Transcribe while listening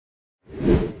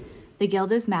The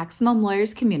Guild is Maximum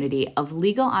Lawyers' community of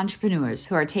legal entrepreneurs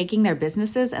who are taking their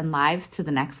businesses and lives to the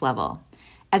next level.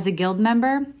 As a Guild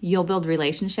member, you'll build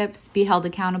relationships, be held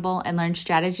accountable, and learn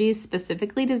strategies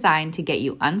specifically designed to get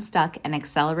you unstuck and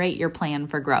accelerate your plan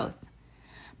for growth.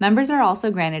 Members are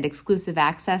also granted exclusive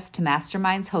access to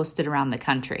masterminds hosted around the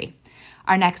country.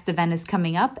 Our next event is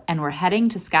coming up, and we're heading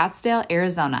to Scottsdale,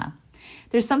 Arizona.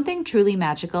 There's something truly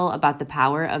magical about the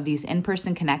power of these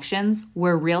in-person connections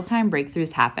where real-time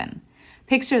breakthroughs happen.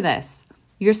 Picture this.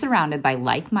 You're surrounded by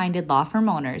like-minded law firm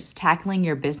owners tackling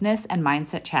your business and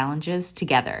mindset challenges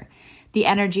together. The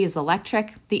energy is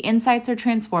electric, the insights are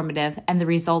transformative, and the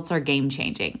results are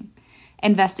game-changing.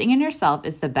 Investing in yourself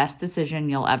is the best decision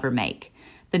you'll ever make.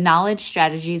 The knowledge,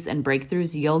 strategies, and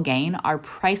breakthroughs you'll gain are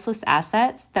priceless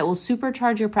assets that will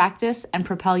supercharge your practice and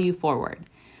propel you forward.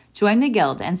 Join the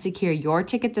Guild and secure your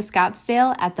ticket to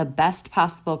Scottsdale at the best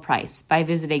possible price by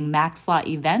visiting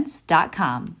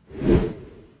maxlawevents.com.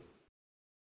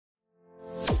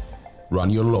 Run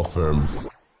your law firm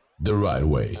the right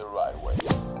way.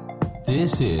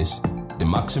 This is the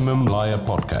Maximum Lawyer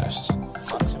Podcast.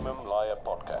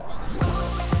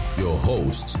 Your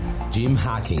hosts, Jim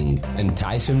Hacking and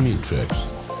Tyson Mutrux.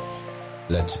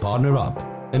 Let's partner up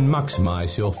and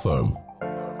maximize your firm.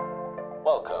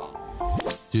 Welcome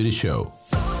to the show.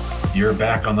 You're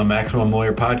back on the Maximum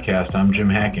Lawyer Podcast. I'm Jim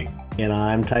Hacking. And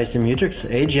I'm Tyson Mutrux.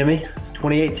 Hey, Jimmy.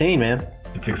 2018, man.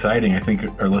 It's exciting. I think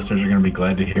our listeners are going to be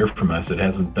glad to hear from us. It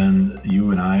hasn't been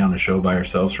you and I on a show by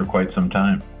ourselves for quite some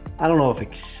time. I don't know if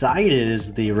excited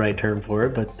is the right term for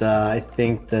it, but I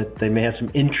think that they may have some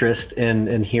interest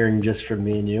in hearing just from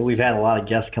me and you. We've had a lot of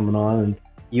guests coming on, and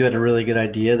you had a really good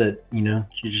idea that,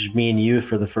 it's just me and you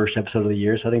for the first episode of the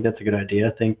year. So I think that's a good idea.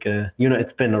 I think,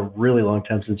 it's been a really long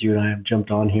time since you and I have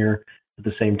jumped on here at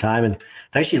the same time. And it's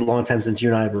actually a long time since you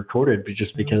and I have recorded, but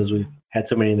just because we've had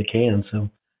so many in the can. So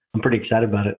I'm pretty excited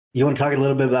about it. You want to talk a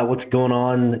little bit about what's going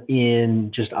on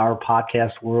in just our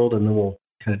podcast world, and then we'll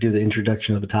kind of do the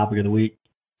introduction of the topic of the week.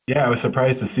 Yeah, I was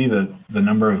surprised to see that the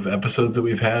number of episodes that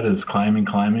we've had is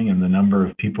climbing, and the number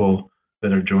of people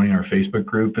that are joining our Facebook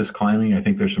group is climbing. I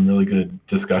think there's some really good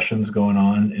discussions going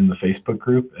on in the Facebook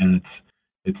group, and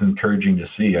it's encouraging to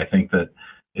see. I think that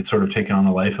it's sort of taken on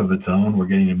a life of its own. We're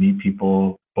getting to meet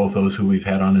people, both those who we've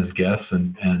had on as guests,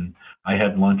 and I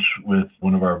had lunch with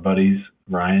one of our buddies,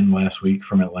 Ryan, last week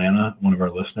from Atlanta, one of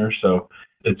our listeners. So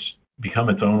it's become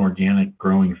its own organic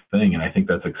growing thing, and I think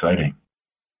that's exciting.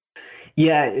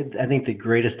 Yeah, I think the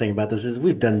greatest thing about this is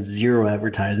we've done zero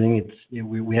advertising.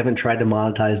 We haven't tried to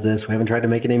monetize this. We haven't tried to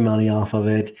make any money off of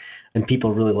it, and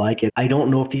people really like it. I don't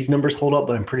know if these numbers hold up,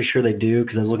 but I'm pretty sure they do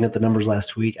because I was looking at the numbers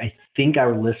last week. I think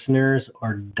our listeners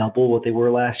are double what they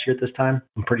were last year at this time.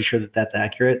 I'm pretty sure that that's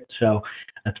accurate. So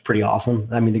that's pretty awesome.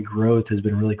 I mean, the growth has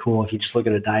been really cool. If you just look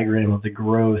at a diagram of the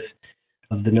growth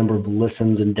of the number of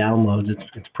listens and downloads,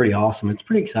 it's pretty awesome. It's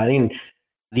pretty exciting.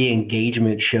 The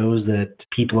engagement shows that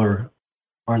people are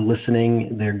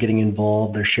listening, they're getting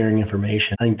involved, they're sharing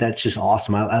information. I think that's just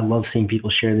awesome. I love seeing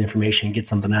people share the information and get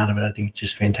something out of it. I think it's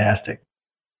just fantastic.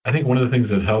 I think one of the things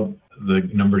that helped the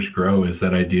numbers grow is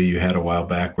that idea you had a while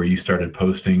back where you started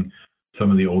posting some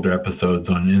of the older episodes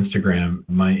on Instagram.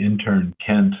 My intern,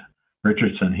 Kent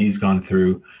Richardson, he's gone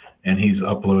through and he's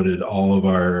uploaded all of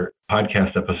our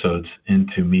podcast episodes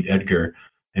into Meet Edgar.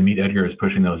 And Meet Edgar is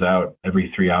pushing those out every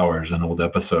 3 hours, an old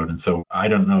episode. And so I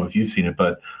don't know if you've seen it,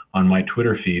 but on my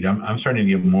Twitter feed, I'm starting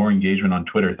to get more engagement on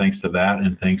Twitter thanks to that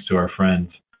and thanks to our friends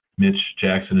Mitch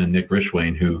Jackson and Nick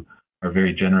Rishwain, who are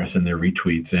very generous in their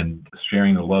retweets and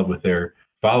sharing the love with their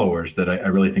followers. That I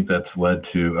really think that's led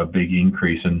to a big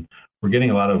increase. And we're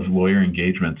getting a lot of lawyer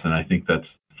engagements, and I think that's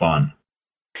fun.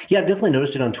 Yeah, I've definitely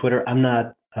noticed it on Twitter. I'm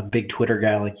not a big Twitter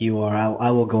guy like you are.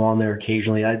 I will go on there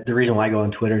occasionally. The reason why I go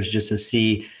on Twitter is just to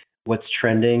see what's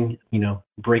trending,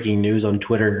 breaking news on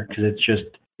Twitter, because it's just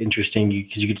interesting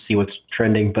because you can see what's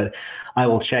trending. But I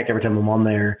will check every time I'm on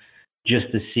there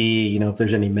just to see, if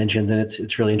there's any mentions. And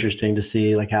it's really interesting to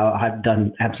see like how I've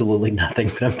done absolutely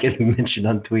nothing, but I'm getting mentioned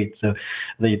on tweets. So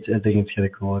I think it's kind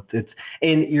of cool.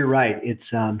 And you're right. It's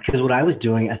because what I was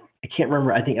doing, I can't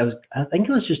remember. I think I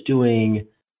was just doing.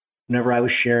 Whenever I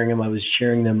was sharing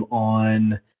them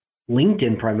on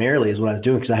LinkedIn primarily is what I was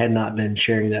doing because I had not been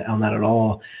sharing that on that at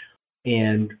all.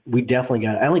 And we definitely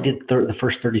I only did the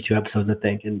first 32 episodes, I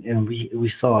think, and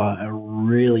we saw a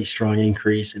really strong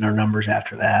increase in our numbers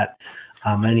after that.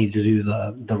 I need to do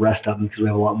the rest of them because we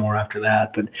have a lot more after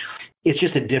that. But it's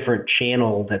just a different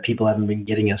channel that people haven't been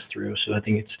getting us through. So I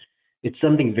think it's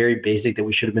something very basic that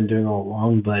we should have been doing all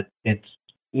along. But it's,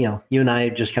 you and I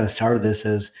just kind of started this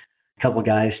as couple of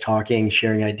guys talking,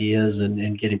 sharing ideas,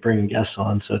 and bringing guests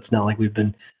on. So it's not like we've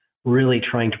been really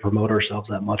trying to promote ourselves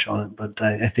that much on it. But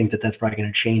I think that that's probably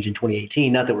going to change in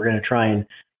 2018. Not that we're going to try and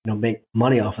make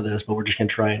money off of this, but we're just going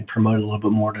to try and promote it a little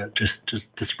bit more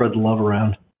to spread the love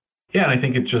around. Yeah, and I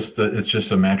think it's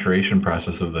just a maturation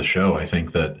process of the show. I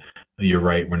think that you're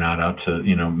right. We're not out to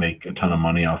make a ton of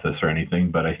money off this or anything,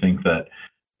 but I think that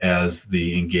as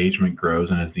the engagement grows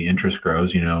and as the interest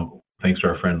grows, thanks to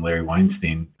our friend Larry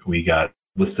Weinstein, we got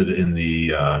listed in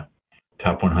the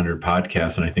top 100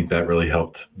 podcasts, and I think that really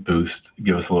helped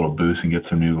give us a little boost and get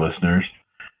some new listeners.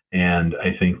 And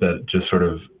I think that just sort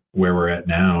of where we're at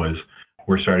now is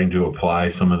we're starting to apply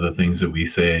some of the things that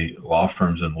we say law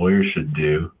firms and lawyers should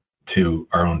do to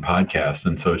our own podcast.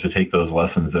 And so to take those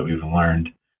lessons that we've learned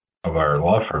of our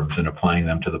law firms and applying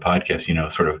them to the podcast,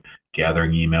 sort of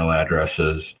gathering email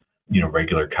addresses,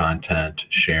 regular content,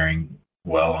 sharing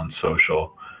well on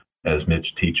social, as Mitch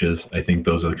teaches. I think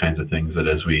those are the kinds of things that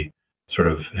as we sort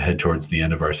of head towards the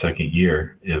end of our second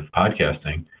year of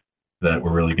podcasting, that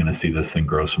we're really going to see this thing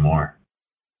grow some more.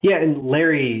 Yeah, and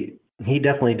Larry, he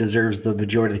definitely deserves the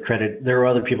majority of the credit. There were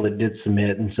other people that did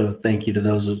submit, and so thank you to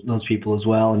those people as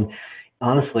well. And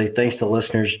honestly, thanks to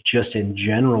listeners just in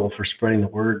general for spreading the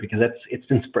word, because it's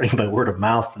been spreading by word of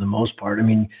mouth for the most part. I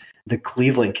mean, the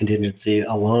Cleveland contingency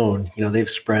alone, they've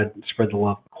spread the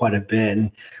love quite a bit.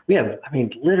 And we have,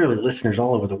 literally listeners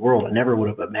all over the world. I never would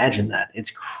have imagined that. It's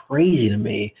crazy to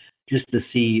me just to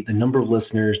see the number of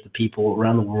listeners, the people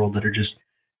around the world that are just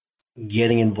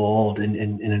getting involved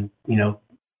in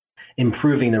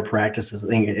improving their practices. I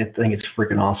think it's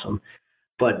freaking awesome.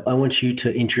 But I want you to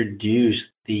introduce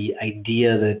the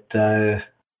idea that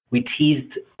we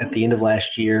teased at the end of last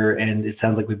year, and it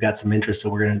sounds like we've got some interest, so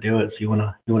we're going to do it. So you want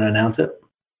to announce it?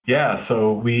 Yeah,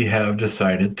 so we have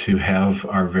decided to have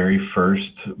our very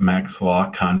first Max Law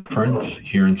Conference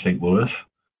here in St. Louis,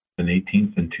 the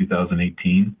 18th in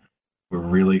 2018. We're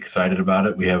really excited about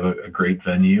it. We have a great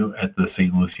venue at the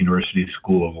St. Louis University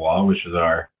School of Law, which is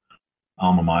our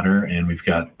alma mater, and we've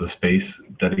got the space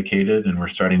dedicated, and we're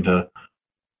starting to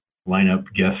line up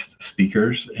guest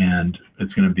speakers, and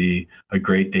it's going to be a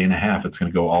great day and a half. It's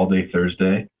going to go all day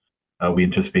Thursday. We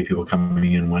anticipate people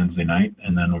coming in Wednesday night,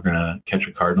 and then we're going to catch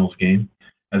a Cardinals game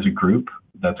as a group.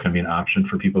 That's going to be an option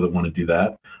for people that want to do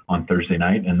that on Thursday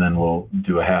night, and then we'll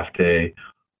do a half day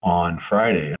on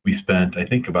Friday. We spent, I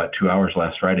think, about 2 hours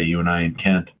last Friday, you and I and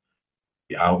Kent,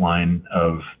 the outline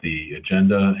of the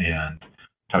agenda and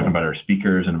talking about our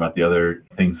speakers and about the other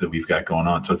things that we've got going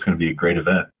on. So it's going to be a great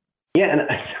event. Yeah, and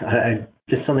I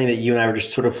just something that you and I were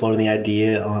just sort of floating the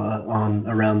idea on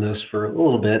around this for a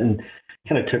little bit, and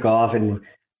kind of took off. And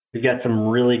we've got some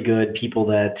really good people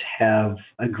that have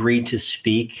agreed to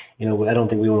speak. I don't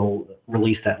think we want to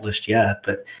release that list yet,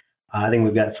 but I think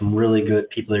we've got some really good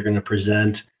people that are going to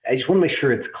present. I just want to make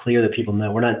sure it's clear that people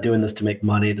know we're not doing this to make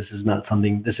money. This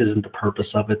isn't the purpose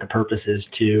of it. The purpose is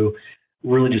to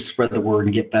really just spread the word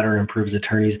and get better and improve as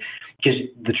attorneys. Because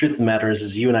the truth of the matter is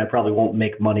you and I probably won't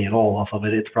make money at all off of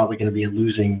it. It's probably going to be a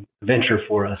losing venture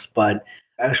for us. But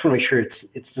I just want to make sure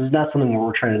it's not something where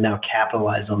we're trying to now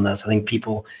capitalize on this. I think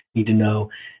people need to know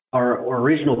our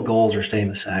original goals are staying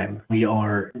the same. We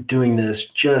are doing this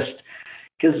just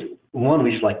because, one,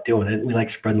 we just like doing it. We like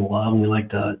spreading the love, and we like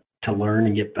to learn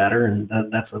and get better, and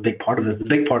that's a big part of this. The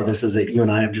big part of this is that you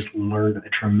and I have just learned a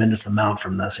tremendous amount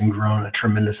from this and grown a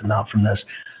tremendous amount from this,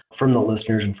 from the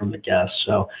listeners and from the guests.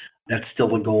 So that's still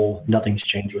the goal. Nothing's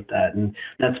changed with that. And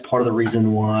that's part of the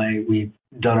reason why we've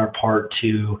done our part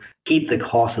to keep the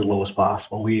cost as low as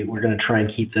possible. We're going to try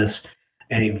and keep this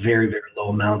at a very, very low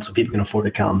amount so people can afford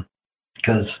to come.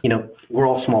 Because, we're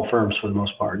all small firms for the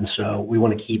most part. And so we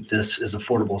want to keep this as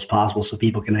affordable as possible so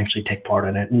people can actually take part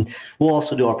in it. And we'll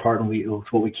also do our part with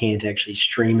what we can to actually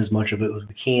stream as much of it as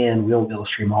we can. We won't be able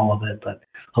to stream all of it, but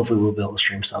hopefully we'll be able to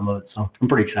stream some of it. So I'm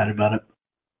pretty excited about it.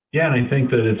 Yeah, and I think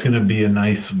that it's going to be a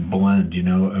nice blend.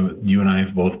 You and I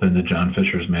have both been to John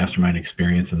Fisher's mastermind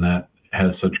experience, and that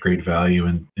has such great value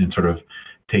in sort of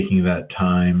taking that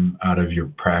time out of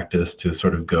your practice to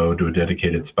sort of go to a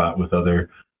dedicated spot with other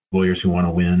lawyers who want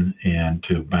to win and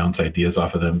to bounce ideas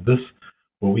off of them.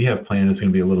 What we have planned is going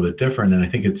to be a little bit different, and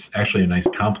I think it's actually a nice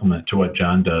complement to what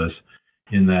John does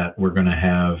in that we're going to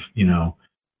have,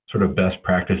 sort of best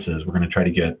practices. We're going to try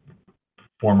to get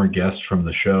former guests from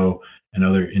the show and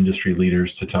other industry leaders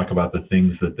to talk about the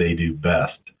things that they do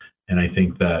best. And I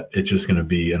think that it's just going to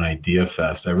be an idea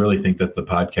fest. I really think that the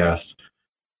podcast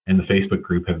and the Facebook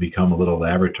group have become a little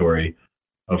laboratory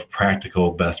of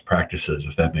practical best practices,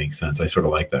 if that makes sense. I sort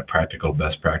of like that, practical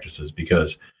best practices, because,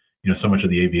 so much of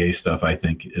the ABA stuff, I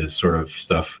think, is sort of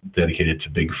stuff dedicated to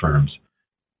big firms.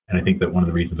 And I think that one of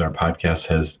the reasons our podcast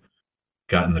has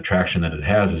gotten the traction that it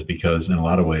has is because, in a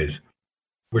lot of ways,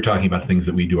 we're talking about things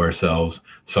that we do ourselves,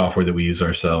 software that we use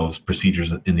ourselves, procedures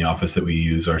in the office that we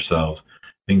use ourselves,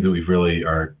 things that we've really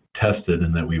are tested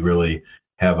and that we really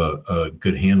have a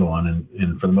good handle on.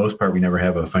 And for the most part, we never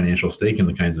have a financial stake in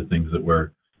the kinds of things that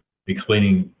we're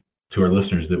explaining to our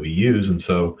listeners that we use. And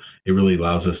so it really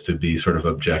allows us to be sort of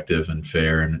objective and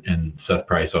fair. And Seth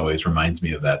Price always reminds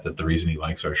me of that the reason he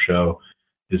likes our show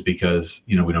is because,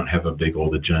 we don't have a big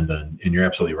old agenda. And you're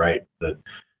absolutely right that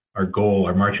our goal,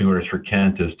 our marching orders for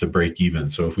Kent is to break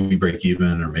even. So if we break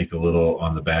even or make a little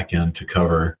on the back end to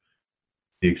cover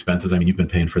the expenses, you've been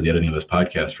paying for the editing of this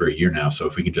podcast for a year now. So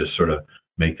if we could just sort of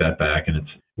make that back, and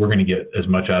we're going to get as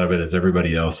much out of it as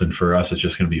everybody else. And for us, it's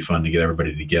just going to be fun to get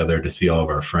everybody together, to see all of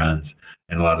our friends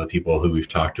and a lot of the people who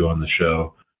we've talked to on the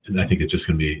show. And I think it's just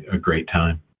going to be a great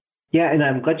time. Yeah, and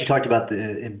I'm glad you talked about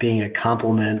it being a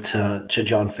compliment to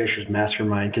John Fisher's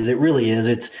mastermind, because it really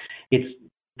is.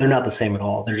 They're not the same at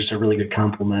all. They're just a really good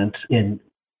compliment. And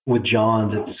with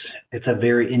John's, it's a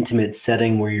very intimate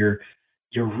setting where you're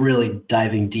really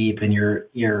diving deep, and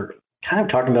you're kind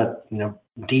of talking about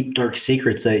deep dark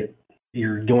secrets that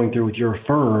you're going through with your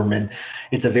firm, and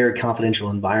it's a very confidential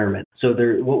environment. So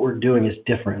what we're doing is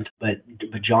different, but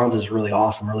John's is really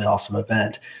awesome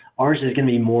event. Ours is going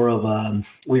to be more of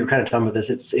we were kind of talking about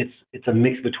this. It's a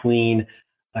mix between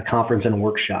a conference and a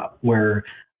workshop where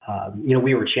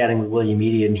we were chatting with William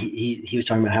Media, and he was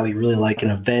talking about how he really liked an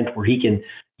event where he can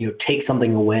take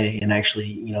something away and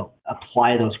actually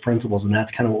apply those principles, and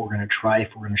that's kind of what we're going to try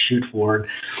for and shoot for.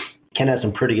 Ken has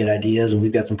some pretty good ideas, and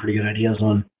we've got some pretty good ideas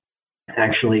on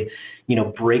actually,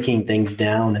 breaking things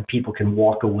down, and people can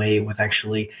walk away with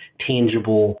actually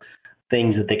tangible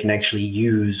things that they can actually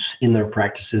use in their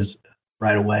practices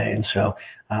right away. And so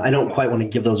I don't quite want to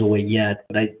give those away yet,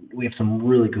 but we have some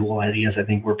really cool ideas, I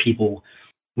think, where people,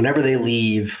 whenever they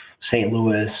leave St.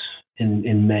 Louis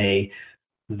in May,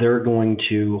 they're going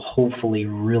to hopefully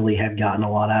really have gotten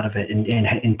a lot out of it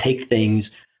and take things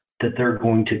that they're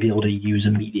going to be able to use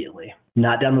immediately,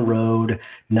 not down the road,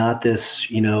 not this,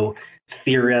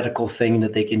 theoretical thing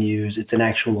that they can use. It's an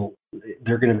actual,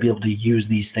 they're going to be able to use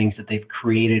these things that they've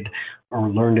created or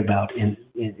learned about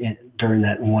during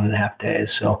that 1.5 days.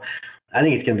 So I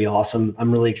think it's going to be awesome.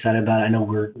 I'm really excited about it. I know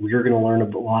we're going to learn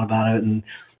a lot about it, and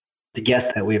the guests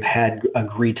that we've had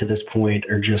agree to this point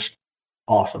are just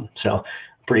awesome. So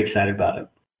pretty excited about it.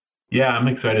 Yeah, I'm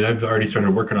excited. I've already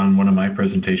started working on one of my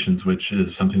presentations, which is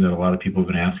something that a lot of people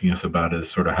have been asking us about, is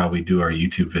sort of how we do our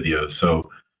YouTube videos. So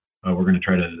we're going to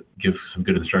try to give some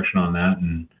good instruction on that.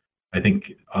 And I think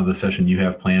on the session you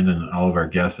have planned and all of our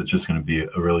guests, it's just going to be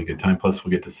a really good time. Plus,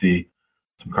 we'll get to see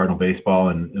some Cardinal baseball,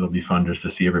 and it'll be fun just to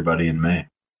see everybody in May.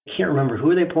 I can't remember. Who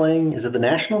are they playing? Is it the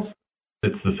Nationals?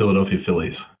 It's the Philadelphia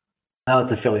Phillies. Oh, it's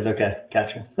the Phillies. Okay,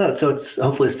 gotcha. So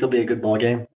hopefully it'll still be a good ball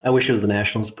game. I wish it was the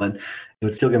Nationals, but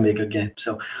it's still going to be a good game.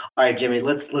 So, all right, Jimmy,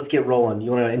 let's get rolling. You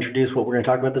want to introduce what we're going to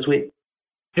talk about this week?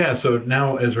 Yeah, so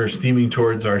now as we're steaming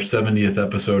towards our 70th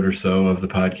episode or so of the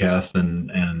podcast,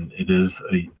 and it is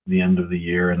the end of the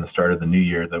year and the start of the new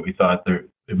year, that we thought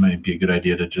it might be a good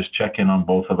idea to just check in on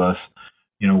both of us,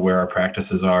 where our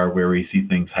practices are, where we see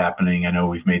things happening. I know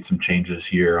we've made some changes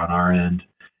here on our end,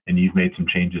 and you've made some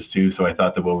changes too. So I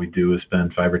thought that what we'd do is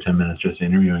spend 5 or 10 minutes just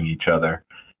interviewing each other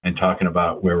and talking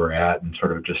about where we're at and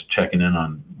sort of just checking in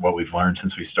on what we've learned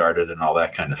since we started and all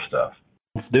that kind of stuff.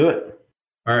 Let's do it.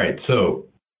 All right. So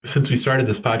since we started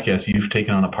this podcast, you've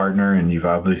taken on a partner, and you've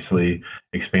obviously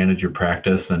expanded your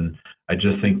practice. And I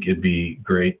just think it'd be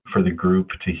great for the group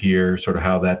to hear sort of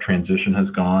how that transition has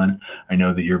gone. I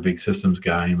know that you're a big systems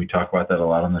guy, and we talk about that a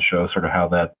lot on the show, sort of how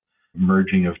that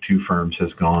merging of two firms has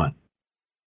gone.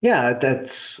 Yeah, that's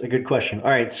a good question.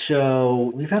 All right,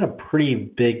 so we've had a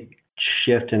pretty big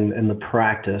shift in the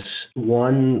practice.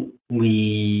 One,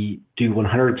 we do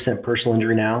 100% personal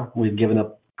injury now. We've given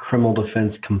up criminal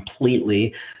defense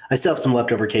completely. I still have some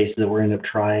leftover cases that we're end up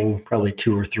trying, probably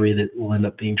 2 or 3 that will end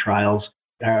up being trials.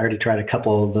 I already tried a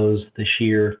couple of those this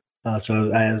year,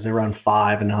 so I was around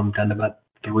 5, and now I'm down to about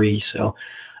 3. So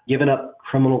giving up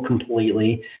criminal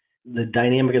completely. The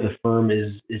dynamic of the firm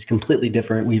is completely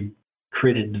different. We've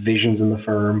created divisions in the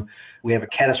firm. We have a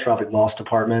catastrophic loss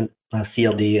department,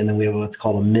 CLD, and then we have what's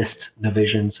called a missed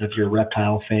division. So if you're a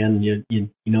reptile fan, you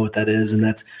know what that is, and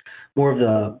that's more of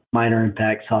the minor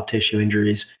impact soft tissue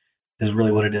injuries is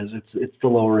really what it is. It's the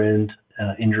lower end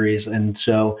injuries. And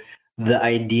so the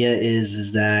idea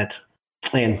is that,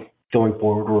 and going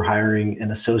forward, we're hiring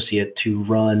an associate to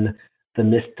run the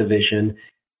missed division,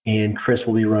 and Chris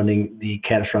will be running the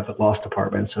catastrophic loss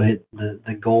department. So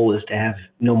the goal is to have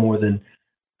no more than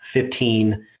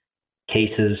 15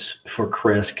 cases for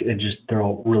Chris. They're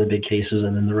all really big cases,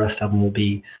 and then the rest of them will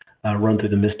be run through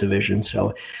the MIS division.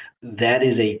 So that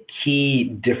is a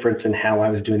key difference in how I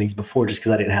was doing things before, just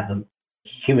because I didn't have the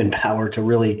human power to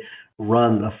really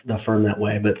run the firm that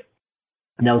way. But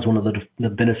that was one of the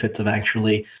benefits of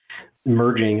actually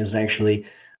merging, is actually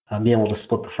being able to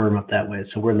split the firm up that way.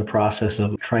 So we're in the process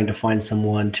of trying to find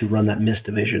someone to run that MIS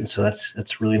division. So that's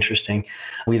really interesting.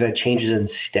 We've had changes in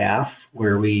staff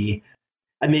where I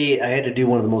had to do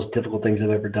one of the most difficult things I've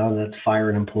ever done. That's fire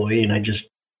an employee.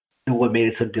 And what made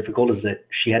it so difficult is that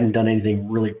she hadn't done anything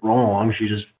really wrong. She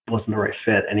just wasn't the right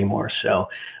fit anymore. So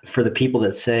for the people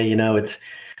that say,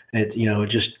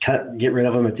 just get rid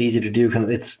of them, it's easy to do,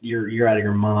 you're out of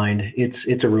your mind.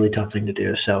 It's a really tough thing to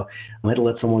do. So I had to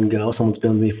let someone go. Someone's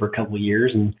been with me for a couple of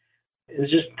years, and it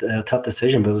was just a tough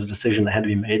decision, but it was a decision that had to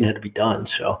be made and had to be done.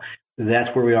 So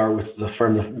that's where we are with the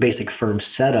firm, the basic firm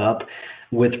setup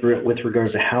with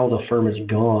regards to how the firm has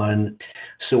gone.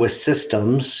 So with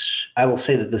systems, I will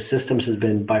say that the systems has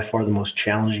been by far the most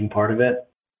challenging part of it.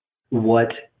 What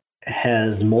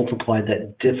has multiplied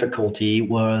that difficulty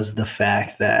was the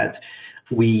fact that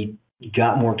we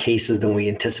got more cases than we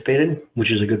anticipated,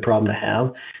 which is a good problem to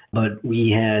have. But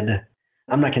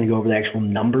I'm not going to go over the actual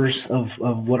numbers of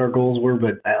what our goals were,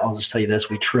 but I'll just tell you this: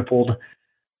 we tripled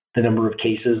the number of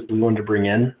cases we wanted to bring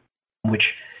in, which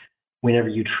whenever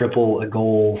you triple a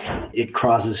goal, it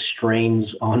causes strains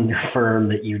on your firm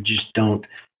that you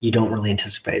don't really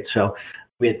anticipate. So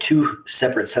we had two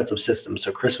separate sets of systems.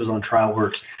 So Chris was on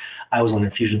TrialWorks, I was on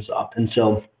Infusionsoft. And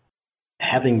so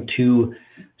having two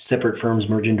separate firms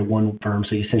merge into one firm,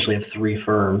 so you essentially have three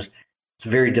firms,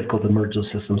 it's very difficult to merge those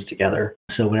systems together.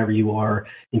 So whenever you are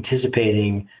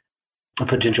anticipating a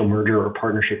potential merger or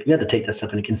partnership, you have to take that stuff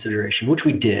into consideration, which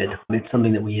we did. It's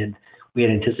something that we had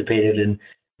anticipated, and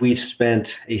we've spent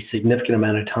a significant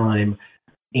amount of time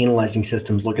analyzing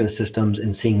systems, looking at systems,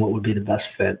 and seeing what would be the best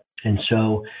fit. And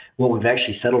so what we've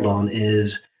actually settled on is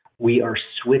we are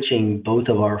switching both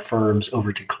of our firms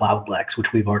over to Cloudlex, which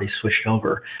we've already switched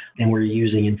over, and we're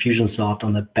using Infusionsoft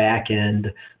on the back end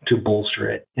to bolster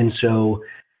it. And so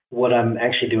what I'm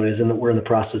actually doing is we're in the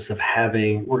process of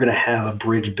we're going to have a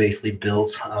bridge basically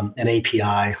built, an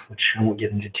API, which I won't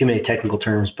get into too many technical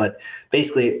terms, but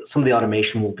basically some of the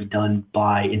automation will be done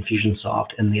by Infusionsoft,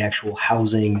 and the actual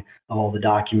housing of all the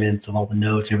documents, of all the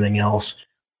notes, and everything else,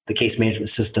 the case management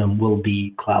system will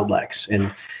be Cloudlex. And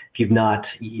if you've not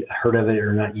heard of it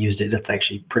or not used it, that's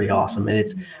actually pretty awesome.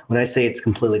 And when I say it's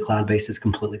completely cloud-based, it's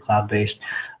completely cloud-based.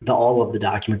 All of the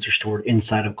documents are stored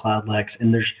inside of Cloudlex,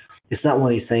 and it's not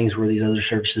one of these things where these other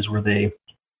services where they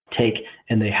take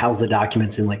and they house the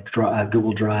documents in like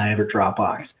Google Drive or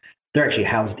Dropbox. They're actually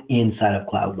housed inside of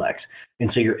Cloudlex. And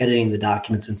so you're editing the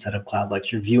documents inside of Cloudlex.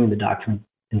 You're viewing the documents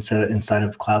inside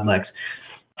of Cloudlex.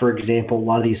 For example, a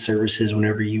lot of these services,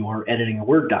 whenever you are editing a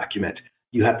Word document,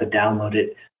 you have to download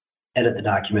it, edit the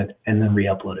document, and then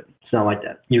re-upload it. It's not like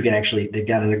that. They've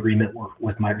got an agreement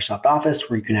with Microsoft Office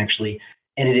where you can actually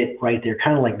edit it right there,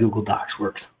 kind of like Google Docs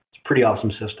works. Pretty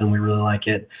awesome system. We really like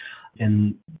it.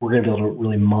 And we're going to be able to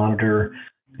really monitor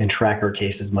and track our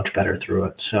cases much better through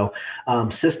it. So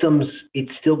systems,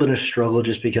 it's still been a struggle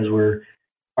just because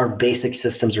our basic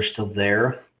systems are still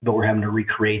there, but we're having to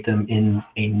recreate them in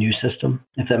a new system,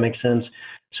 if that makes sense.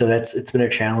 So it's been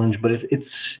a challenge, but it's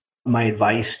my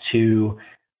advice to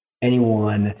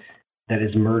anyone that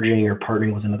is merging or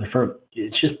partnering with another firm.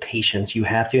 It's just patience. You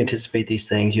have to anticipate these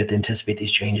things. You have to anticipate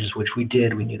these changes, which we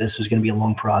did. We knew this was going to be a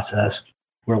long process.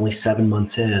 We're only 7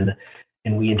 months in,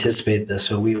 and we anticipated this.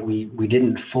 So we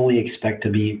didn't fully expect to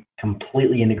be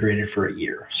completely integrated for a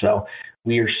year. So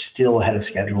we are still ahead of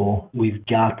schedule. We've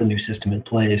got the new system in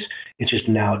place. It's just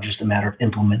now a matter of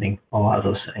implementing a lot of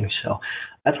those things. So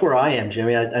that's where I am,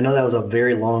 Jimmy. I know that was a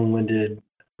very long-winded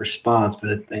response,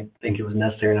 but I think it was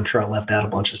necessary, and I'm sure I left out a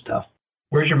bunch of stuff.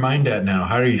 Where's your mind at now?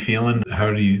 How are you feeling?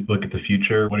 How do you look at the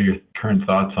future? What are your current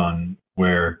thoughts on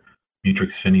where Mutrux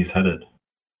Finney is headed?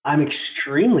 I'm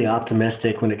extremely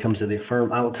optimistic when it comes to the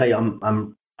firm. I will tell you,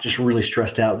 I'm just really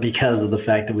stressed out because of the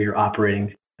fact that we are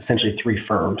operating essentially three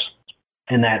firms.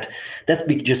 And that's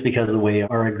just because of the way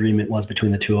our agreement was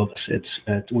between the two of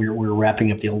us. We're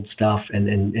wrapping up the old stuff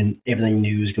and everything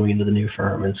new is going into the new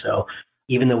firm. And so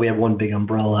even though we have one big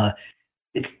umbrella,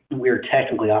 we're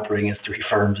technically operating as three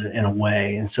firms in a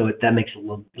way, and so that makes it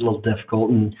a little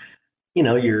difficult. And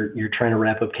you're trying to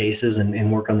wrap up cases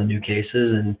and work on the new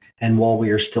cases, and while we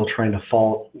are still trying to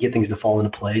get things to fall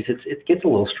into place, it gets a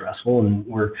little stressful. And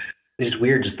it's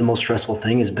weird. Just the most stressful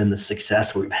thing has been the success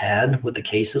we've had with the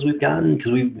cases we've gotten,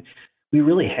 because we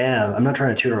really have. I'm not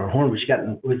trying to toot our own horn,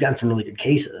 but we've gotten some really good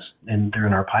cases, and they're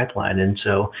in our pipeline, and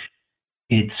so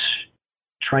it's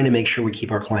trying to make sure we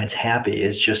keep our clients happy.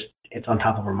 it's on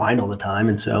top of our mind all the time.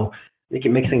 And so I think it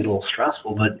makes things a little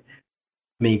stressful. But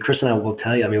I mean, Chris and I will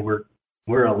tell you, I mean,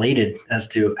 we're elated as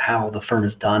to how the firm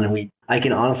is done. And I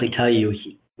can honestly tell you,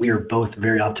 we are both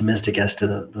very optimistic as to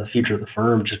the future of the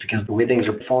firm, just because the way things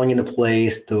are falling into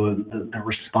place, the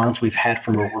response we've had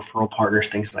from our referral partners,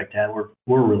 things like that.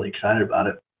 We're really excited about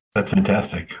it. That's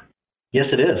fantastic. Yes,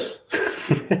 it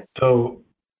is. So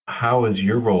how is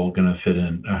your role going to fit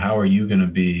in? How are you going to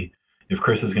be, if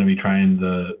Chris is going to be trying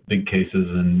the big cases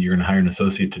and you're going to hire an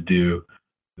associate to do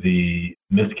the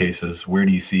missed cases, where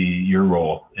do you see your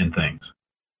role in things?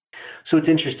 So it's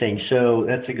interesting. So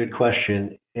that's a good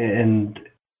question. And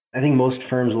I think most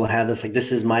firms will have this, like,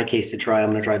 this is my case to try.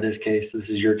 I'm going to try this case. This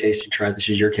is your case to try. This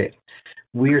is your case.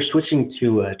 We are switching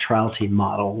to a trial team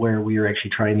model where we are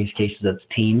actually trying these cases as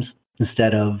teams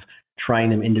instead of trying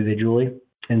them individually.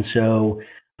 And so,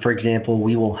 for example,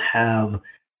 we will have,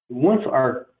 once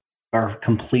our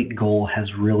complete goal has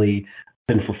really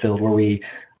been fulfilled, where we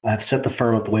have set the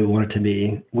firm up the way we want it to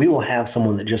be, we will have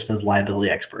someone that just does liability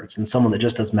experts and someone that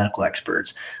just does medical experts,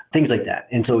 things like that.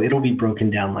 And so it'll be broken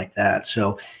down like that.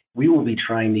 So we will be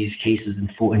trying these cases in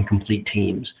full and complete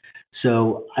teams.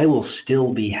 So I will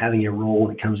still be having a role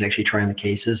when it comes to actually trying the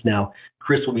cases. Now,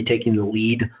 Chris will be taking the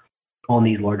lead on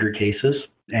these larger cases,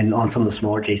 and on some of the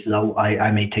smaller cases, I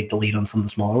may take the lead on some of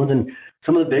the smaller ones, and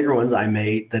some of the bigger ones I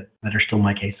may, that are still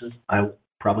my cases, I will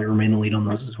probably remain the lead on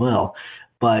those as well.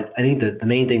 But I think that the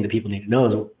main thing that people need to know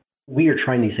is we are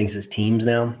trying these things as teams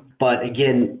now. But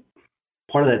again,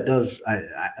 part of that does,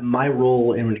 my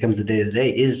role in when it comes to day-to-day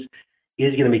is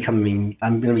going to be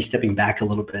I'm going to be stepping back a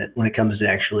little bit when it comes to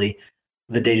actually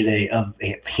the day-to-day of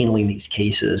handling these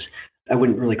cases. I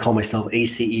wouldn't really call myself a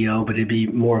CEO, but it'd be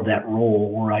more of that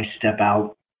role where I step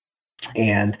out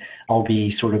and I'll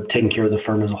be sort of taking care of the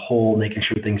firm as a whole, making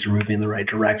sure things are moving in the right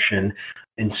direction.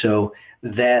 And so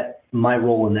that my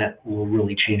role in that will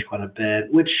really change quite a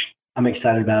bit, which I'm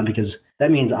excited about, because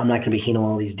that means I'm not going to be handling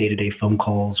all these day-to-day phone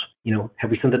calls. You know,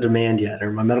 have we sent the demand yet?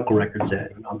 Or my medical records yet?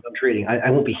 I'm trading. I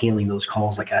won't be handling those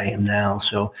calls like I am now.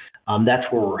 So that's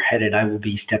where we're headed. I will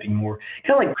be stepping more,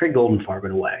 kind of like Craig Goldenfarb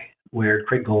in a way, where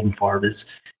Craig Goldenfarb is,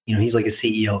 you know, he's like a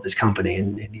CEO of his company,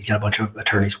 and he's got a bunch of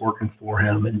attorneys working for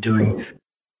him and doing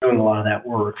a lot of that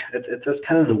work. That's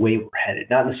kind of the way we're headed.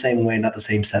 Not in the same way, not the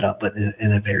same setup, but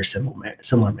in a very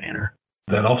similar manner.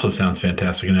 That also sounds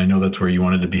fantastic, and I know that's where you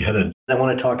wanted to be headed. I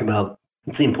want to talk about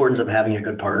the importance of having a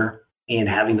good partner and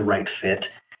having the right fit.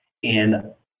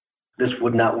 And this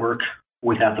would not work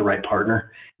without the right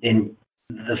partner. And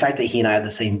the fact that he and I have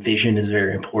the same vision is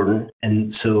very important.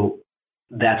 And so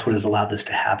that's what has allowed this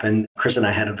to happen. Chris and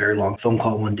I had a very long phone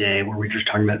call one day where we were just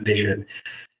talking about vision.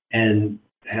 And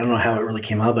I don't know how it really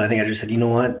came up, but I think I just said, you know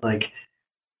what, like,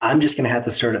 I'm going to have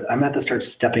to start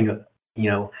stepping, you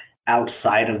know,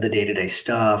 outside of the day-to-day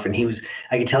stuff. And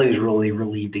I could tell he was really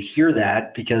relieved to hear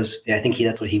that, because I think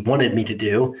that's what he wanted me to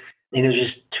do. And it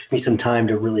just took me some time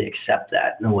to really accept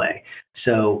that in a way.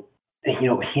 So, you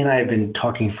know, he and I have been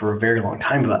talking for a very long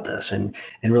time about this and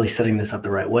really setting this up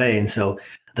the right way. And so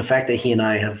the fact that he and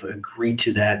I have agreed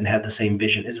to that and have the same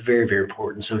vision is very, very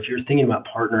important. So if you're thinking about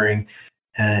partnering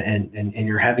and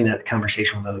you're having that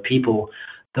conversation with other people,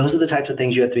 those are the types of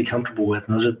things you have to be comfortable with,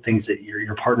 and those are the things that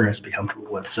your partner has to be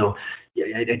comfortable with. So yeah,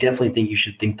 I definitely think you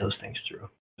should think those things through.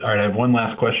 All right, I have one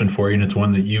last question for you, and it's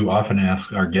one that you often ask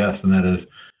our guests, and that is,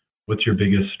 what's your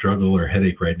biggest struggle or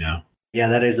headache right now? Yeah,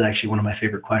 that is actually one of my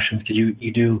favorite questions, because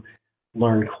you do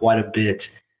learn quite a bit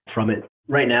from it.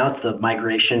 Right now, it's the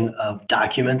migration of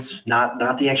documents, not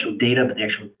the actual data, but the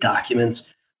actual documents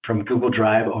from Google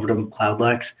Drive over to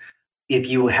CloudLex. If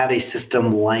you have a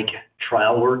system like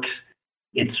TrialWorks,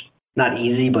 it's not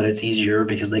easy, but it's easier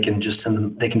because they can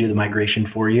do the migration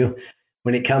for you.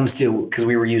 When it comes to, because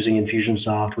we were using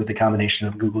Infusionsoft with a combination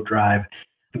of Google Drive,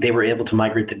 they were able to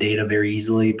migrate the data very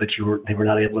easily, but they were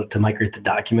not able to migrate the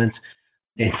documents.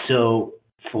 And so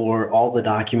for all the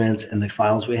documents and the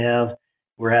files we have,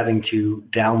 we're having to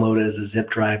download as a zip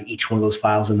drive each one of those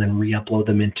files and then re-upload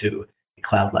them into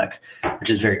CloudLex,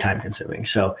 which is very time consuming.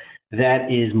 So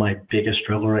that is my biggest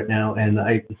struggle right now. And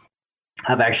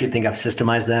I've actually think I've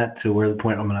systemized that to where the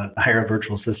point I'm going to hire a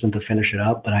virtual assistant to finish it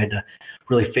up, but I had to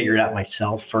really figure it out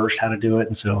myself first how to do it.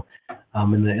 And so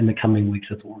in the coming weeks,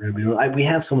 that's what we're going to be doing. We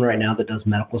have someone right now that does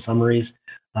medical summaries,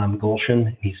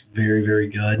 Gulshan. He's very, very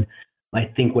good. I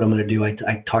think what I'm going to do,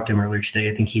 I talked to him earlier today.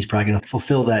 I think he's probably going to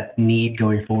fulfill that need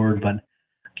going forward, but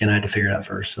again, I had to figure it out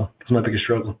first. So that's my biggest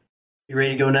struggle. You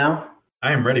ready to go now?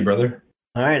 I am ready, brother.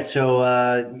 All right,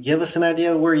 so give us an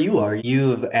idea of where you are.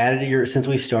 You've added since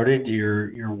we started,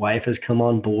 your wife has come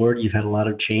on board. You've had a lot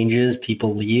of changes.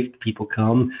 People leave, people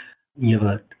come. You have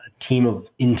a team of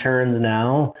interns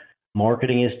now.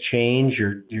 marketing has changed.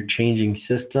 You're changing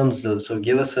systems. So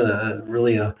give us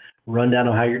a rundown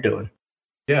of how you're doing.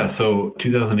 Yeah, so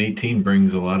 2018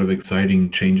 brings a lot of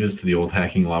exciting changes to the old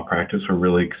hacking law practice. We're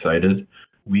really excited.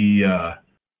 We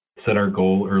set our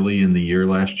goal early in the year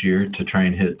last year to try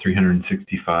and hit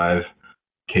 365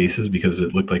 cases because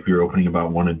it looked like we were opening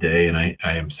about one a day. And I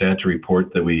am sad to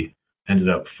report that we ended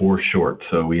up 4 short.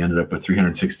 So we ended up with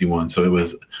 361. So it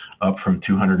was up from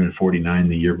 249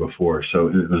 the year before. So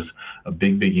it was a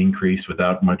big increase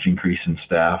without much increase in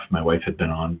staff. My wife had been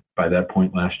on by that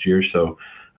point last year. So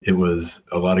it was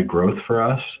a lot of growth for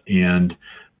us. And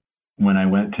when I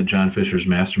went to John Fisher's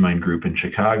mastermind group in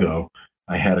Chicago,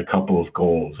 I had a couple of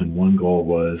goals. And one goal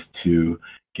was to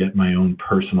get my own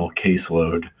personal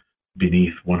caseload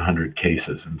beneath 100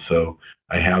 cases. And so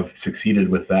I have succeeded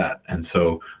with that. And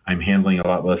so I'm handling a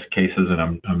lot less cases, and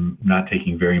I'm not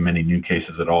taking very many new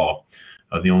cases at all.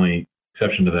 The only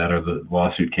exception to that are the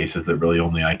lawsuit cases that really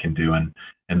only I can do,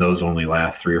 and those only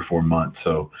last 3 or 4 months.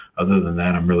 So other than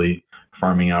that, I'm really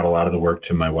farming out a lot of the work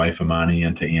to my wife, Amani,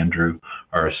 and to Andrew,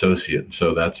 our associate.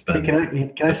 So that's been...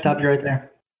 Hey, can I stop you right there?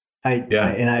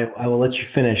 I will let you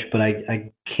finish, but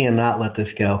I cannot let this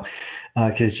go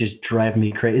because it's just driving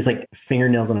me crazy. It's like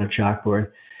fingernails on a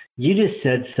chalkboard. You just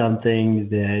said something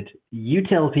that you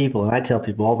tell people, and I tell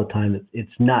people all the time, that it's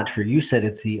not true. You said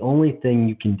it's the only thing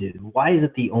you can do. Why is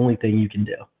it the only thing you can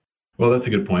do? Well, that's a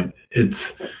good point. It's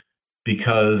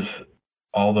because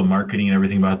all the marketing and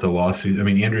everything about the lawsuit. I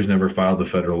mean, Andrew's never filed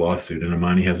a federal lawsuit, and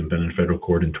Amani hasn't been in federal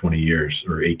court in 20 years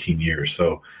or 18 years.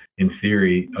 So in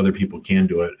theory, other people can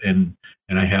do it. And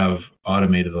I have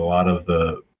automated a lot of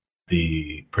the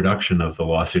production of the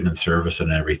lawsuit and service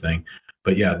and everything.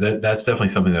 But yeah, that's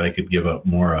definitely something that I could give up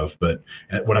more of. But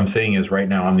what I'm saying is right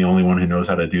now I'm the only one who knows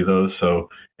how to do those. So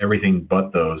everything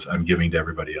but those I'm giving to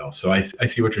everybody else. So I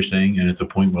see what you're saying, and it's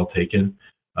a point well taken.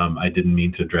 I didn't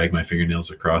mean to drag my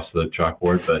fingernails across the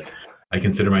chalkboard, but I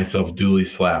consider myself duly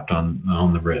slapped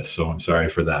on the wrist. So I'm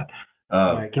sorry for that.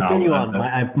 All right, continue on.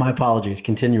 My apologies.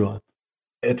 Continue on.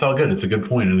 It's all good. It's a good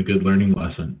point and a good learning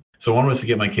lesson. So one was to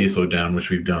get my caseload down, which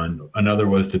we've done. Another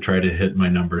was to try to hit my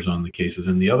numbers on the cases.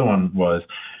 And the other one was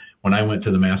when I went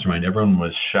to the mastermind, everyone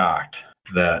was shocked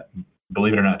that,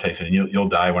 believe it or not, Tyson, you'll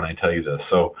die when I tell you this.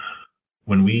 So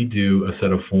when we do a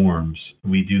set of forms,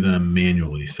 we do them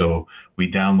manually. So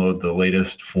we download the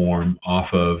latest form off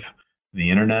of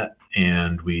the internet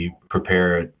and we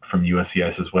prepare it from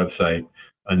USCIS's website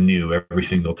anew every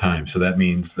single time. So that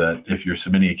means that if you're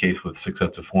submitting a case with 6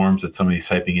 sets of forms that somebody's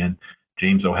typing in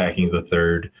James O'Hacking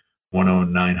III,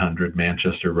 10900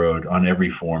 Manchester Road on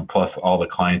every form, plus all the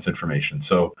client's information.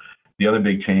 So the other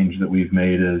big change that we've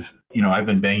made is, I've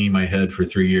been banging my head for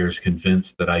 3 years, convinced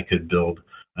that I could build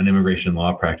an immigration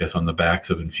law practice on the backs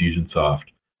of Infusionsoft.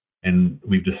 And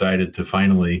we've decided to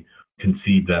finally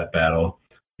concede that battle.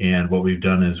 And what we've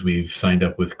done is we've signed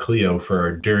up with Clio for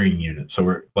our during unit. So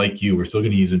we're still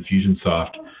going to use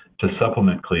Infusionsoft to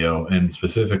supplement Clio, and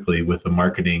specifically with the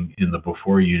marketing in the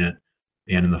before unit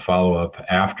and in the follow-up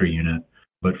after unit.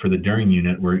 But for the during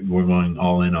unit, we're going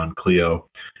all in on Clio.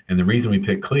 And the reason we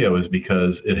picked Clio is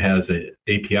because it has an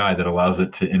API that allows it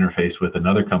to interface with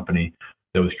another company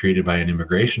that was created by an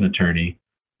immigration attorney,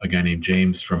 a guy named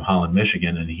James from Holland,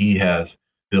 Michigan, and he has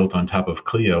built on top of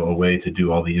Clio a way to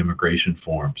do all the immigration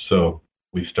forms. So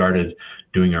we've started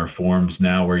doing our forms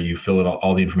now where you fill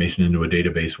all the information into a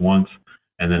database once,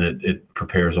 and then it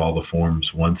prepares all the forms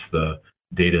once the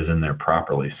data is in there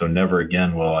properly. So never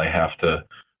again will I have to,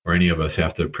 or any of us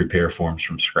have to prepare forms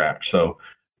from scratch. So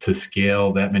to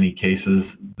scale that many cases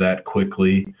that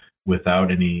quickly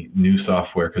without any new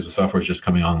software, because the software is just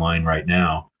coming online right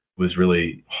now, was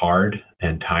really hard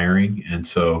and tiring. And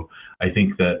so I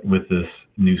think that with this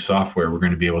new software, we're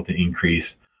going to be able to increase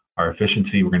our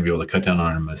efficiency. We're going to be able to cut down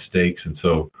on our mistakes. And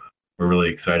so we're really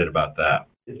excited about that.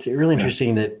 It's really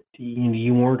interesting that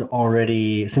you weren't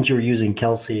already, since you were using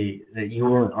Kelsey, that you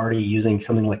weren't already using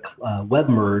something like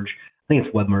WebMerge. I think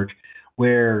it's WebMerge,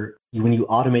 where when you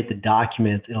automate the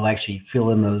documents, it'll actually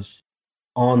fill in those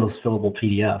fillable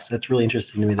PDFs. That's really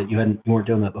interesting to me that you weren't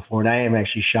doing that before. And I am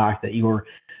actually shocked that you were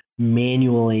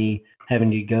manually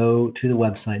having to go to the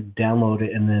website, download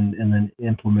it, and then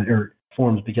implement or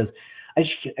forms, because I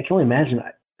can only imagine.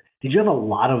 Did you have a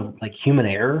lot of human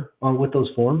error with those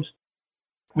forms?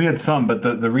 We had some, but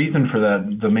the reason for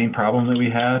that, the main problem that we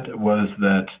had was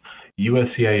that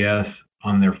USCIS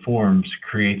on their forms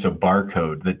creates a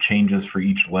barcode that changes for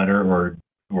each letter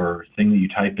or thing that you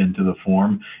type into the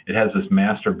form. It has this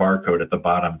master barcode at the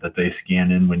bottom that they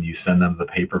scan in when you send them the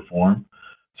paper form.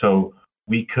 So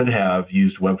we could have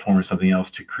used Webform or something else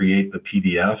to create the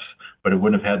PDFs, but it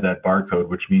wouldn't have had that barcode,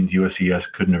 which means USCIS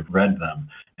couldn't have read them.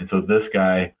 And so this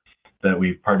guy that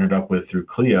we've partnered up with through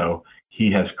Clio,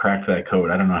 he has cracked that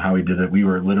code. I don't know how he did it. We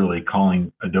were literally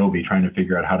calling Adobe trying to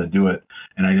figure out how to do it.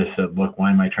 And I just said, look,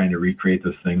 why am I trying to recreate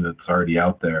this thing that's already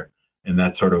out there? And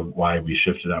that's sort of why we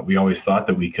shifted out. We always thought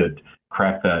that we could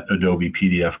crack that Adobe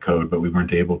PDF code, but we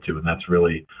weren't able to. And that's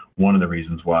really one of the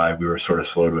reasons why we were sort of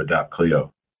slow to adopt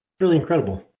Clio. Really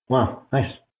incredible. Wow,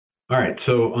 nice. All right,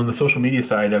 so on the social media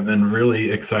side, I've been really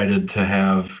excited to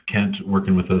have Kent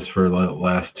working with us for the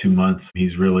last 2 months.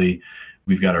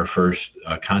 We've got our first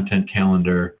content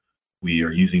calendar. We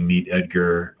are using Meet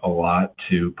Edgar a lot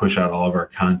to push out all of our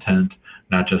content,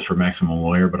 not just for Maximum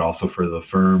Lawyer, but also for the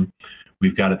firm.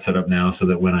 We've got it set up now so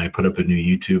that when I put up a new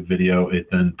YouTube video, it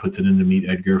then puts it into Meet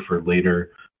Edgar for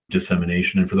later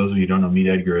dissemination. And for those of you who don't know, Meet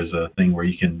Edgar is a thing where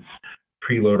you can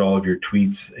preload all of your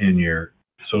tweets and your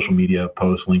social media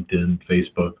posts, LinkedIn,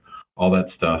 Facebook, all that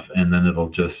stuff, and then it'll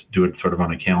just do it sort of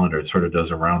on a calendar. It sort of does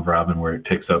a round robin where it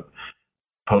picks up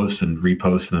posts and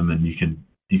reposts them, and you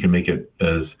can make it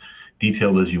as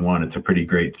detailed as you want. It's a pretty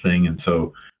great thing, and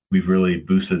so we've really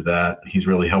boosted that. He's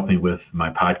really helped me with my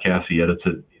podcast. He edits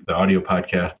it, the audio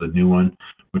podcast, the new one,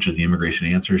 which is the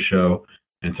Immigration Answers Show,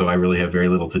 and so I really have very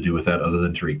little to do with that other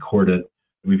than to record it.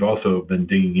 We've also been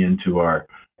digging into our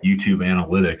YouTube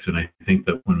analytics, and I think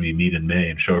that when we meet in May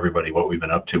and show everybody what we've been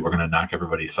up to, we're going to knock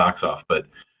everybody's socks off. But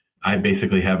I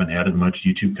basically haven't added much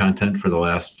YouTube content for the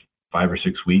last 5 or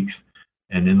 6 weeks,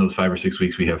 and in those 5 or 6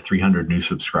 weeks, we have 300 new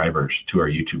subscribers to our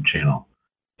YouTube channel.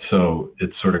 So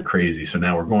it's sort of crazy. So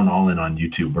now we're going all in on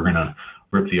YouTube. We're going to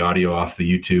rip the audio off the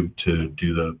YouTube to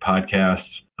do the podcasts.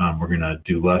 We're going to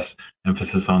do less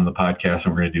emphasis on the podcast,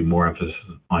 and we're going to do more emphasis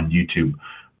on YouTube.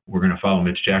 We're going to follow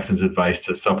Mitch Jackson's advice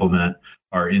to supplement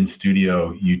our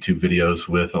in-studio YouTube videos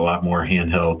with a lot more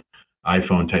handheld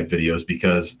iPhone-type videos,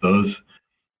 because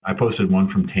I posted one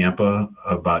from Tampa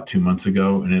about 2 months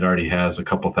ago, and it already has a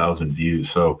couple thousand views.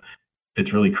 So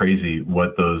it's really crazy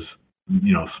what those,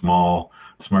 small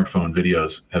smartphone videos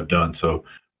have done. So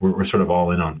we're sort of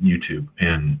all in on YouTube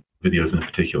and videos in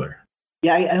particular.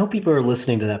 Yeah, I hope people are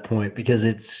listening to that point, because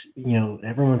it's,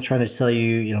 everyone's trying to sell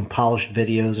you, polished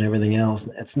videos and everything else.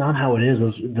 It's not how it is.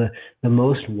 The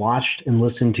most watched and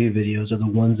listened to videos are the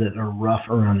ones that are rough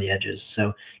around the edges.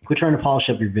 So quit trying to polish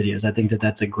up your videos. I think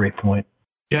that's a great point.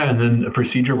 Yeah, and then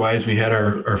procedure-wise, we had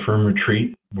our firm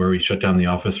retreat where we shut down the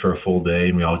office for a full day,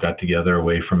 and we all got together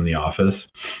away from the office,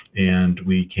 and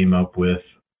we came up with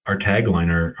our tagline.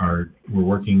 We're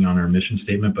working on our mission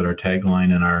statement, but our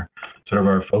tagline and our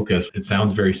focus, it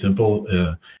sounds very simple.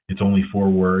 It's only 4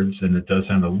 words, and it does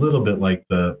sound a little bit like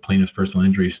the plaintiff's personal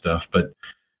injury stuff, but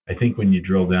I think when you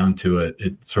drill down to it,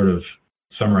 it sort of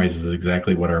summarizes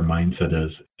exactly what our mindset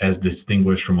is, as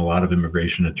distinguished from a lot of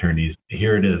immigration attorneys.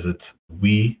 Here it is. It's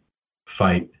we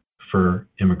fight for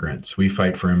immigrants. We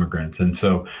fight for immigrants. And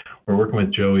so we're working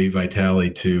with Joey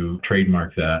Vitale to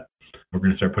trademark that. We're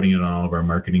going to start putting it on all of our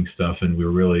marketing stuff, and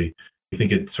we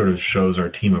think it sort of shows our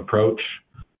team approach.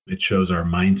 It shows our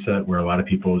mindset, where a lot of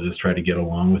people just try to get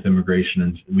along with immigration,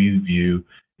 and we view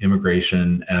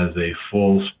immigration as a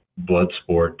full blood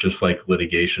sport, just like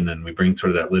litigation, and we bring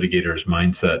sort of that litigator's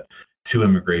mindset to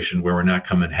immigration, where we're not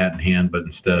coming hat in hand, but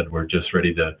instead we're just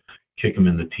ready to kick them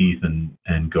in the teeth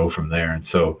and go from there. And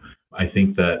so I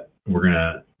think that we're going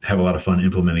to have a lot of fun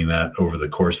implementing that over the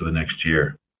course of the next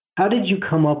year. How did you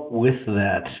come up with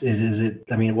that?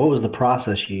 What was the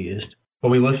process you used?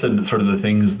 Well, we listed sort of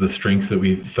the strengths that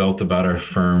we felt about our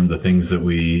firm, the things that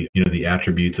the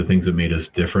attributes, the things that made us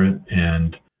different.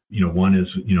 And, one is,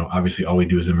 obviously all we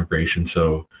do is immigration.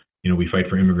 So, we fight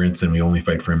for immigrants, and we only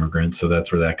fight for immigrants. So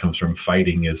that's where that comes from.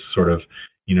 Fighting is sort of,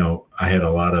 I had a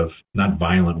lot of not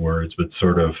violent words, but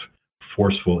sort of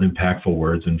forceful, impactful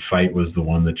words. And fight was the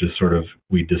one that just sort of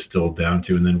we distilled down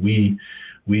to. And then we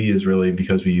is really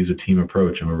because we use a team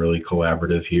approach, and we're really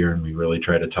collaborative here, and we really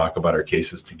try to talk about our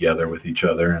cases together with each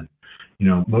other. And,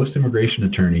 most immigration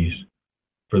attorneys,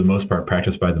 for the most part,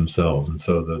 practice by themselves. And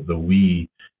so the we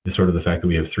is sort of the fact that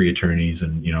we have 3 attorneys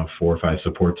and, 4 or 5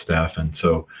 support staff. And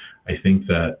so I think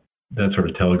that sort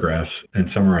of telegraphs and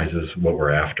summarizes what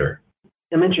we're after.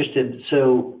 I'm interested.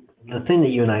 So the thing that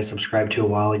you and I subscribed to a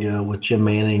while ago with Jim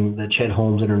Manning, the Chet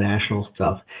Holmes International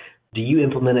stuff, do you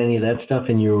implement any of that stuff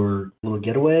in your little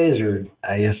getaways, or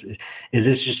I guess is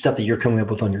this just stuff that you're coming up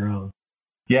with on your own?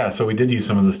 Yeah, so we did use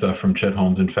some of the stuff from Chet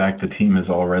Holmes. In fact, the team has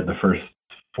all read the first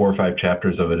 4 or 5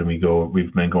 chapters of it, and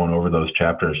we've been going over those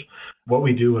chapters. What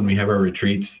we do when we have our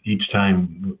retreats each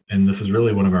time, and this is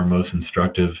really one of our most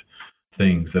instructive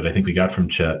things that I think we got from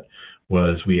Chet,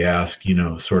 was we ask,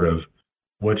 sort of,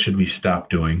 what should we stop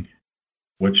doing?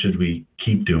 What should we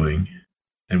keep doing?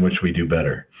 And what should we do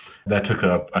better? That took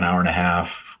up an hour and a half,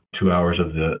 2 hours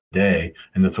of the day,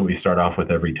 and that's what we start off with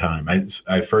every time. I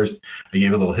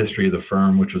gave a little history of the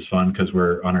firm, which was fun because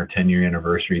we're on our 10-year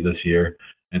anniversary this year.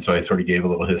 And so I sort of gave a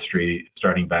little history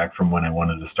starting back from when I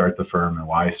wanted to start the firm and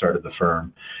why I started the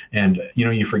firm. And,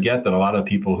 you forget that a lot of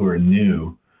people who are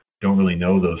new don't really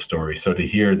know those stories. So to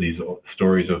hear these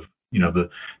stories of,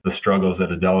 the struggles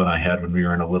that Adele and I had when we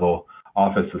were in a little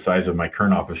office the size of my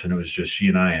current office, and it was just she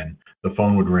and I, and the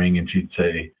phone would ring and she'd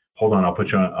say, hold on,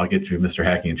 I'll get you Mr.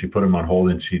 Hacking. And she'd put him on hold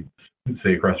and she'd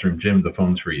say across the room, Jim, the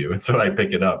phone's for you. And so I'd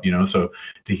pick it up, so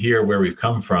to hear where we've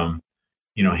come from,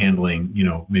 handling,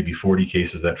 maybe 40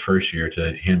 cases that first year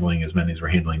to handling as many as we're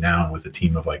handling now with a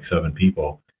team of like 7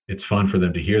 people. It's fun for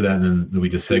them to hear that. And then we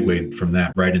just segued from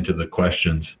that right into the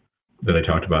questions that I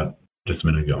talked about just a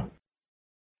minute ago.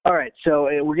 All right. So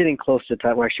we're getting close to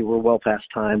time. Well, actually, we're well past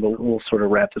time, but we'll sort of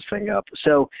wrap this thing up.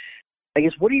 So I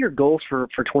guess, what are your goals for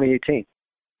 2018?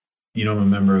 I'm a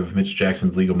member of Mitch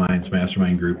Jackson's Legal Minds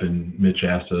Mastermind Group, and Mitch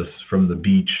asked us from the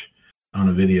beach on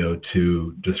a video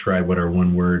to describe what our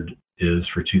one word is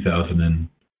for 2018.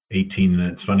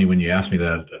 And it's funny, when you asked me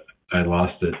that, I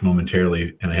lost it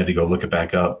momentarily and I had to go look it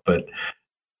back up, but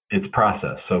it's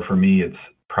process. So for me, it's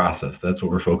process. That's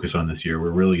what we're focused on this year. We're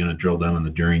really going to drill down on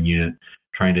the during unit,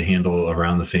 trying to handle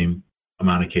around the same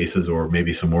amount of cases or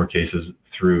maybe some more cases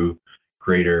through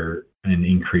greater and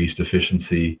increased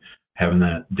efficiency, having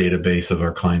that database of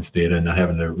our clients' data and not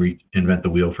having to reinvent the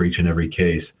wheel for each and every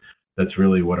case. That's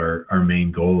really what our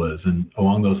main goal is. And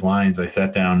along those lines, I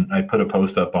sat down, I put a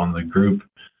post up on the group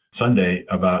Sunday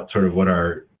about sort of what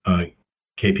our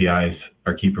KPIs,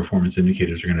 our key performance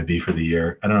indicators, are going to be for the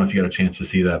year. I don't know if you got a chance to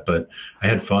see that, but I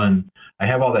had fun. I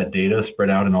have all that data spread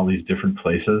out in all these different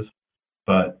places,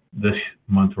 but this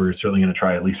month we're certainly going to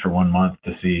try at least for 1 month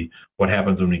to see what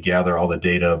happens when we gather all the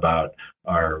data about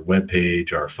our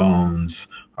webpage, our phones,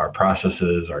 our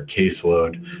processes, our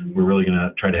caseload. We're really going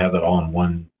to try to have that all in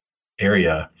one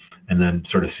area and then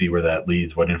sort of see where that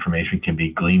leads, what information can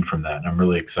be gleaned from that. And I'm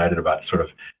really excited about sort of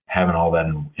having all that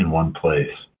in one place.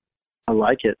 I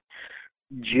like it.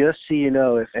 Just so you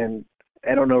know, and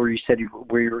I don't know where you said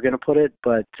where you were going to put it,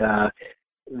 but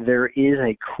there is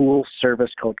a cool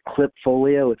service called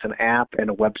Clipfolio. It's an app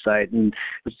and a website, and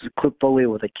it's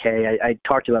Clipfolio with a K. I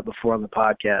talked about it before on the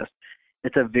podcast.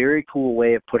 It's a very cool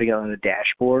way of putting it on a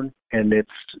dashboard, and it's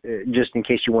just in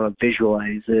case you want to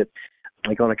visualize it,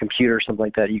 like on a computer or something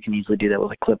like that, you can easily do that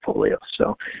with a Clipfolio.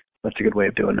 So that's a good way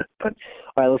of doing it. But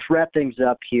all right, let's wrap things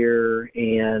up here,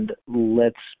 and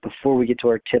before we get to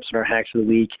our tips and our hacks of the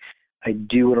week, I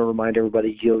do want to remind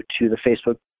everybody to go to the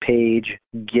Facebook page,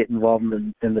 get involved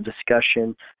in the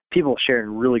discussion. People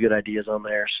sharing really good ideas on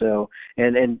there, so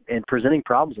and presenting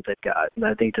problems that they've got. And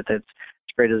I think that's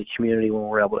great as a community when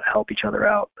we're able to help each other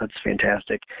out. That's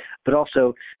fantastic. But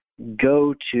also,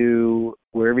 go to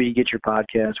wherever you get your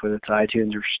podcast, whether it's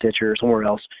iTunes or Stitcher or somewhere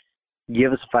else.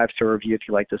 Give us a 5-star review if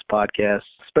you like this podcast,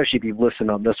 especially if you've listened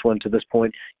on this one to this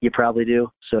point. You probably do.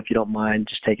 So if you don't mind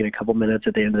just taking a couple minutes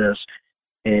at the end of this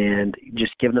and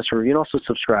just giving us a review, and also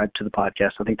subscribe to the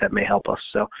podcast. I think that may help us.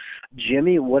 So,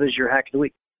 Jimmy, what is your hack of the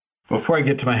week? Before I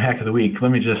get to my hack of the week,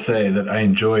 let me just say that I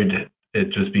enjoyed it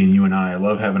just being you and I. I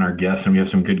love having our guests, and we have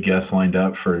some good guests lined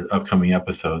up for upcoming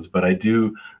episodes. But I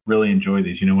do really enjoy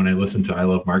these. When I listen to I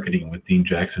Love Marketing with Dean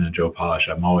Jackson and Joe Polish,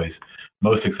 I'm always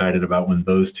most excited about when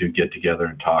those two get together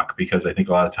and talk, because I think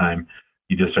a lot of time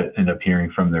you just end up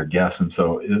hearing from their guests. And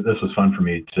so this was fun for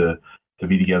me to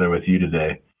be together with you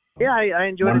today. Yeah, I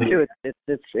enjoyed it too.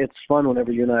 It's fun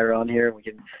whenever you and I are on here and we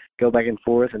can go back and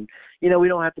forth. And, we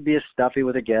don't have to be as stuffy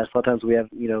with a guest. A lot of times we have,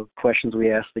 questions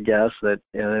we ask the guests that,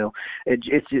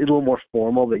 it's a little more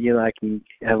formal, but you and I can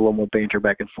have a little more banter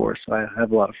back and forth. So I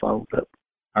have a lot of fun with it.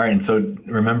 All right. And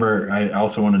so remember, I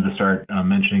also wanted to start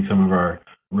mentioning some of our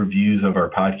reviews of our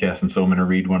podcast. And so I'm going to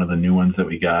read one of the new ones that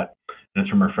we got. And it's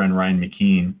from our friend Ryan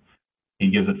McKean. He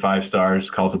gives it 5 stars,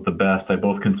 calls it the best. I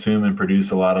both consume and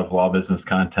produce a lot of law business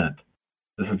content.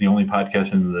 This is the only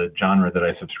podcast in the genre that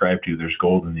I subscribe to. There's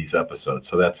gold in these episodes.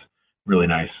 So that's really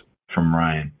nice from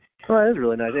Ryan. Well, that is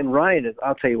really nice. And Ryan,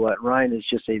 I'll tell you what, Ryan is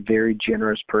just a very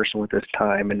generous person with his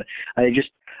time, and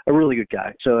a really good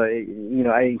guy. So,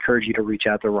 I encourage you to reach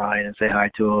out to Ryan and say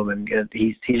hi to him. And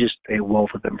he's just a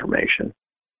wealth of information.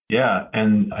 Yeah,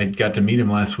 and I got to meet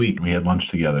him last week. We had lunch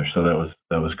together, so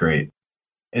that was great.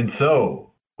 And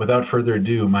so, without further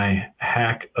ado, my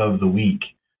hack of the week.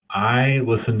 I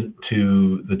listened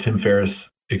to the Tim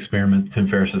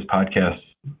Ferriss's podcast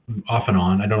off and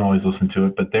on. I don't always listen to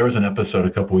it, but there was an episode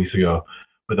a couple weeks ago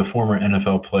with a former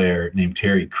NFL player named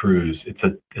Terry Crews. It's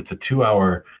a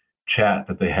 2-hour chat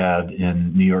that they had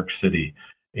in New York City,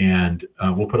 and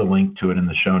we'll put a link to it in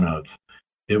the show notes.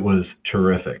 It was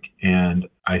terrific, and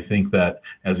I think that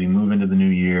as we move into the new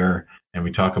year and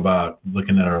we talk about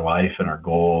looking at our life and our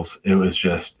goals,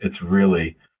 it's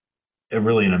really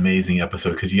an amazing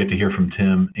episode because you get to hear from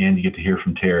Tim and you get to hear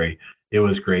from Terry. It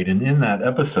was great. And in that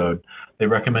episode, they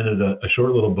recommended a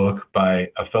short little book by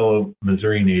a fellow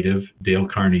Missouri native, Dale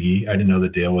Carnegie. I didn't know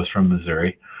that Dale was from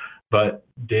Missouri. But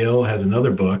Dale has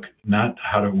another book, not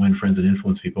How to Win Friends and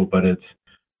Influence People, but it's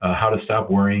How to Stop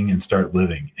Worrying and Start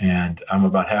Living. And I'm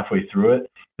about halfway through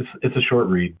it. It's a short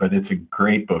read, but it's a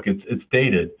great book. It's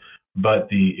dated, but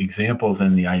the examples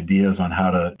and the ideas on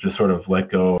how to just sort of let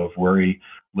go of worry,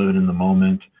 living in the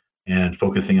moment, and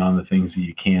focusing on the things that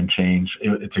you can change.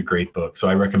 It's a great book. So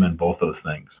I recommend both those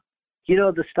things. You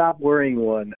know, the Stop Worrying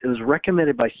one, it was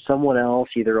recommended by someone else,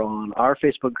 either on our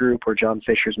Facebook group or John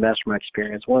Fisher's Mastermind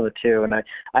Experience, one of the two. And I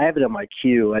have it on my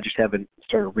queue. I just haven't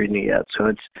started reading it yet. So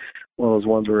it's one of those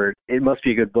ones where it must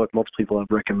be a good book. Multiple people have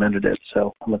recommended it.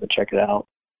 So I'm going to check it out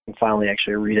and finally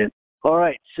actually read it. All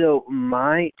right. So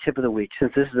my tip of the week,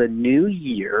 since this is a new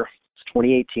year, it's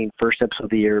 2018, first episode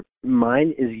of the year,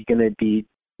 mine is going to be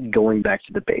going back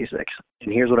to the basics.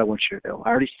 And here's what I want you to do. I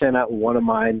already sent out one of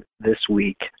mine this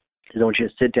week. I want you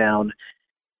to sit down,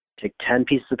 take 10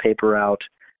 pieces of paper out,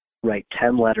 write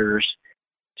 10 letters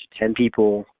to 10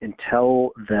 people, and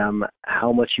tell them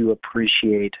how much you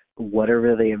appreciate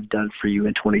whatever they have done for you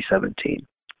in 2017.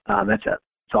 That's it.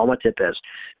 That's all my tip is.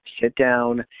 Sit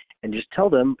down and just tell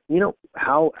them,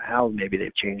 how maybe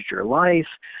they've changed your life,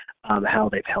 how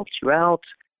they've helped you out,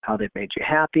 how they've made you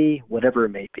happy, whatever it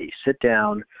may be. Sit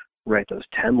down, write those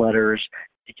 10 letters.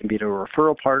 It can be to a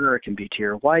referral partner. It can be to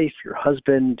your wife, your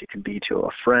husband. It can be to a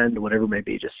friend, whatever it may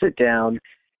be. Just sit down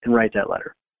and write that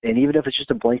letter. And even if it's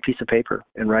just a blank piece of paper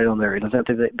and write on there, it doesn't have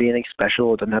to be anything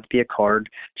special. It doesn't have to be a card.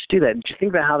 Just do that. And just think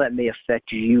about how that may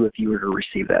affect you if you were to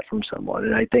receive that from someone.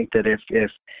 And I think that if you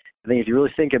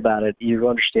really think about it, you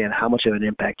understand how much of an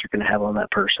impact you're going to have on that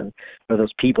person or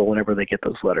those people whenever they get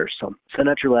those letters. So send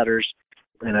out your letters,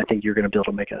 and I think you're going to be able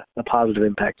to make a positive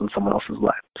impact on someone else's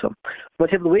life. So my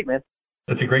tip of the week, man.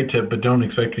 That's a great tip, but don't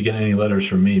expect to get any letters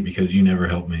from me because you never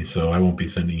help me, so I won't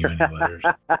be sending you any letters.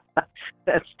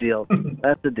 That's the deal.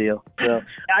 That's the deal. So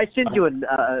I send you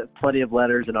plenty of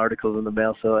letters and articles in the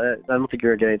mail, so I don't think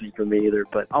you're going to get anything from me either,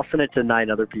 but I'll send it to 9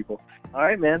 other people. All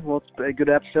right, man. Well, it's a good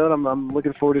episode. I'm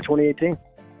looking forward to 2018.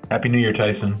 Happy New Year,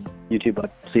 Tyson. You too, bud.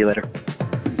 See you later.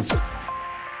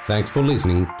 Thanks for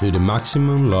listening to the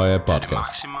Maximum Lawyer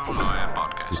Podcast.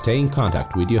 To stay in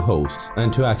contact with your host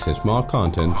and to access more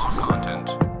content,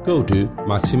 go to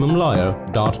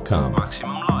MaximumLawyer.com.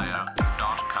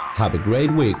 Have a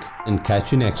great week and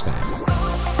catch you next time.